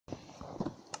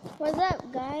What's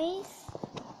up, guys?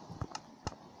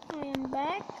 I am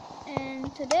back, and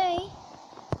today,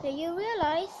 did you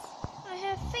realize I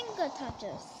have finger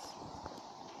touches?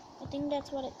 I think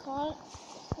that's what it called.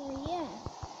 So yeah,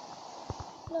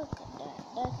 look at that.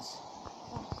 That's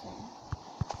awesome.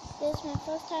 This is my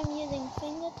first time using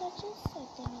finger touches. I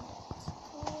think that's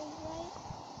called right.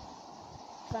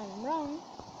 If I'm wrong,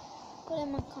 put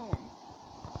in a comment.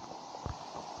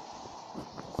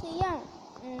 So yeah,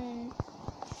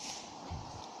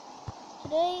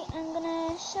 today I'm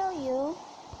gonna show you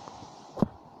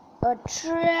a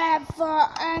trap for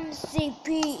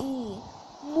MCPE.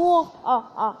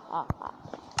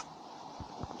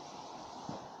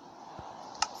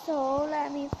 So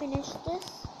let me finish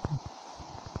this.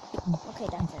 Okay,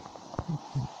 that's it.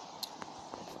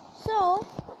 So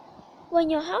when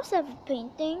your house has a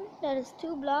painting that is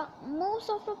 2 blocks, most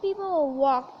of the people will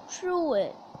walk through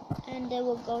it and they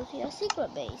will go to your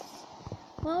secret base.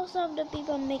 Most of the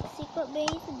people make secret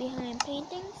base behind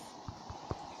paintings.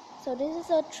 So this is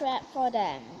a trap for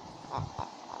them.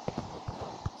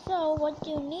 So what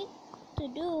you need to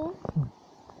do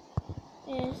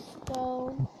is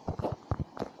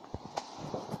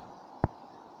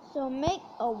make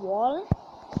a wall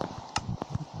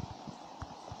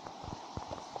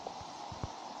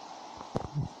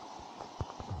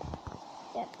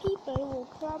that people will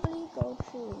probably go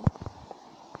through.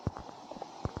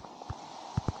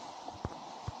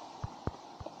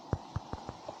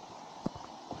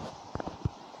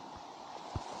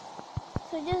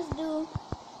 So just do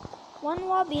one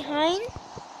wall behind,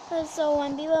 so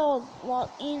when people will walk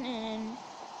in and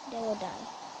they will die.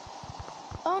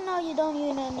 Oh no, you don't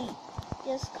need.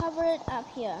 Just cover it up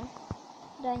here.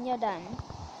 Then you're done.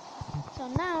 So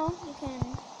now you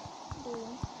can do.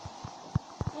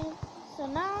 So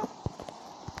now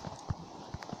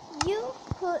you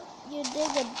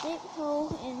dig a deep hole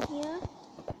in here,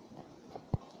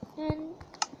 and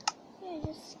yeah,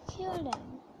 just kill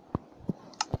them.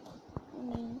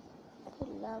 Put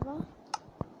lava.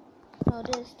 No,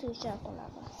 this is too sharp for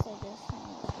lava, so just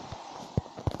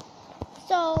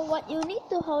So what you need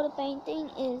to hold the painting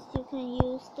is you can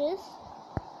use this,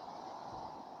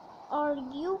 or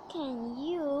you can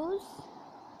use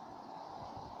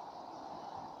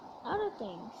other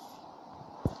things.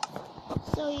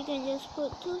 So you can just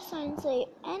put 2 signs, say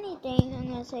anything. I'm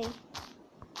gonna say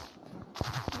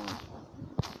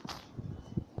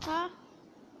ha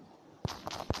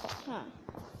ha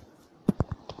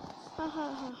ha ha ha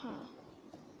ha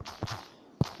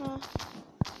ha.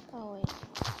 Oh wait,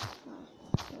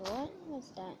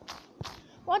 what's that?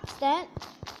 What's that?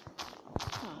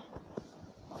 Huh.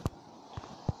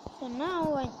 So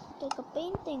now I take a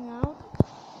painting out,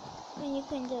 and you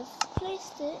can just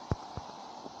place it.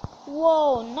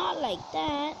 Whoa, not like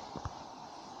that.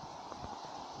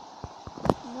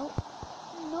 Nope.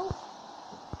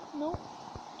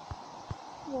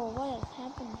 Whoa, what has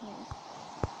happened here?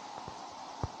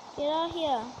 Get out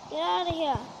here. Get out of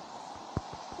here.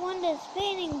 When this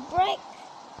painting break?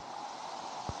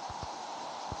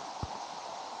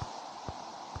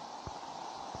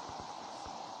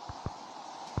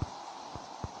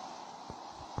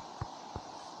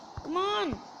 Come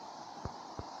on.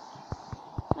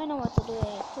 I know what to do.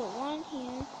 I put 1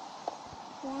 here,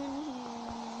 1 here,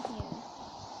 1 here.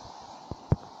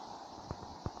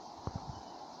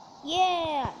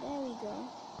 Yeah, there we go.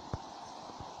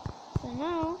 So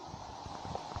now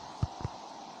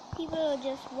people will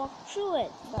just walk through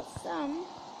it, but some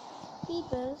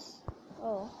people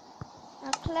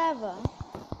are clever.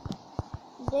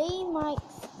 They might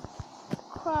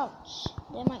crouch,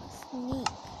 they might sneak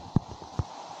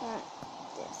like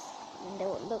this, and they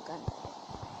will look under it.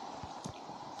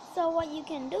 So what you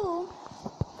can do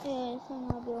is, I'm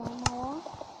gonna build one more.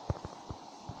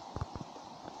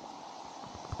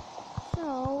 So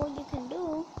what you can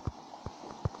do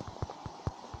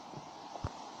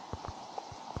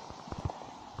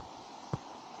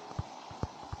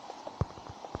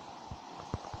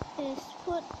is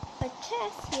put a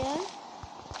chest here.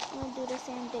 I'm gonna do the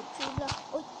same big 3 block.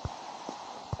 Oh.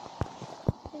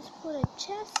 Just put a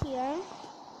chest here,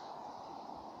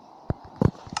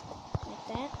 like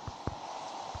that,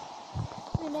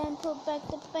 and then put back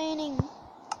the painting.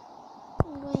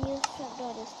 I'm gonna use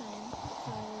trapdoor this time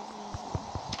because it's easy.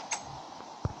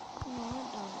 No,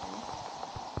 don't die.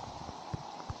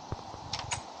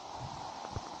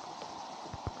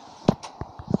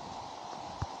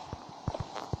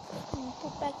 I'm gonna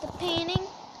put back the painting.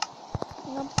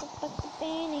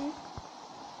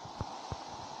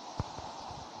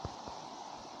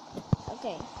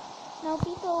 Okay. Now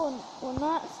people will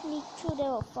not sneak through, they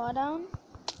will fall down.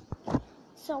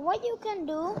 So what you can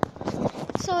do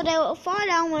So they will fall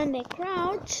down when they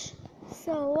crouch.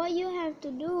 So what you have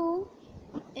to do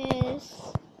is,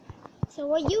 so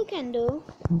what you can do,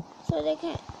 so they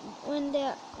can, when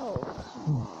they're, oh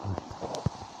come on.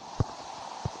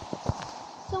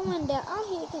 So when they're out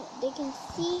here, they can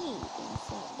see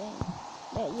inside them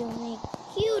that you may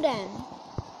kill them.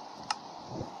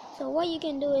 So what you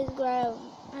can do is grab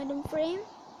item frame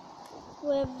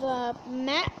with a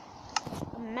map.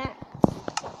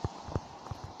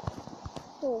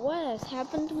 Oh, what has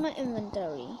happened to my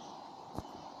inventory?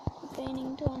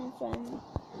 Painting to item frame.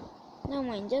 Never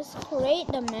mind, just create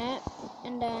the map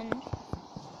and then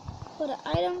put an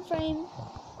item frame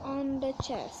on the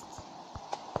chest.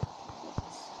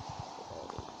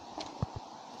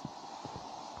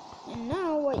 And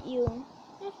now what you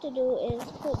have to do is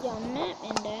put your map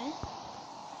in there.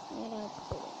 Where did I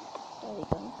put it? There we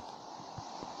go.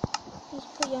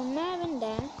 Just put your map in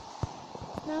there.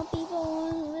 Now people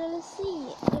won't really see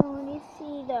it. They only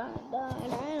see the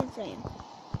item frame.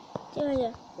 Just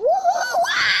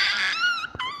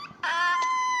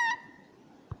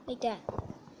like that.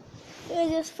 You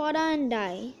just fall down and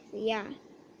die. So yeah,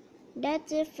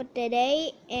 that's it for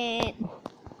today and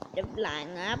the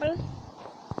flying apple.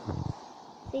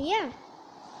 So yeah,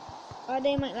 or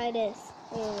they might like this.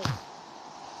 Wait.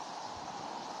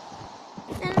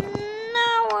 And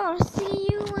now I'll see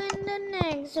you in the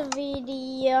next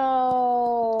video.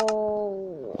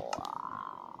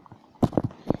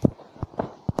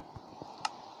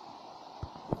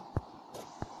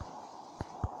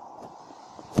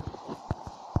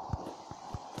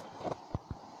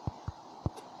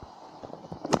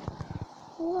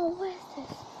 Whoa, what's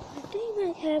this? I think I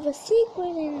might have a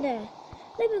secret in there.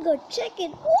 Let me go check it.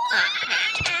 What?